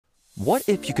What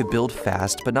if you could build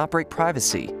fast but not break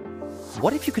privacy?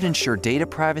 What if you could ensure data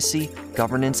privacy,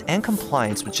 governance, and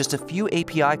compliance with just a few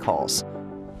API calls?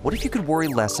 What if you could worry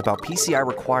less about PCI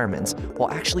requirements while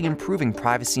actually improving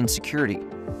privacy and security?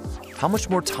 How much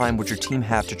more time would your team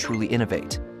have to truly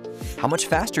innovate? How much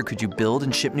faster could you build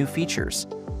and ship new features?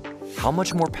 How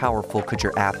much more powerful could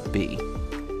your app be?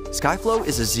 Skyflow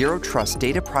is a zero-trust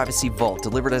data privacy vault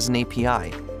delivered as an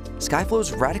API.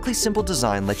 Skyflow's radically simple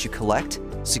design lets you collect,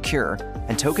 secure,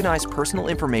 and tokenize personal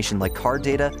information like card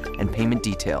data and payment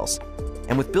details.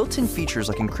 And with built-in features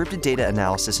like encrypted data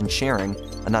analysis and sharing,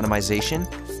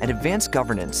 anonymization, and advanced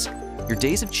governance, your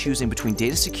days of choosing between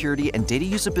data security and data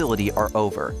usability are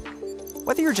over.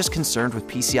 Whether you're just concerned with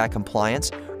PCI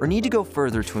compliance or need to go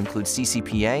further to include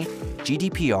CCPA,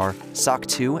 GDPR, SOC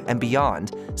 2, and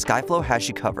beyond, Skyflow has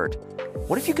you covered.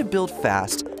 What if you could build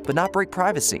fast but not break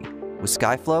privacy? With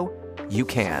Skyflow, you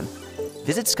can.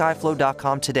 Visit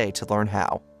skyflow.com today to learn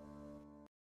how.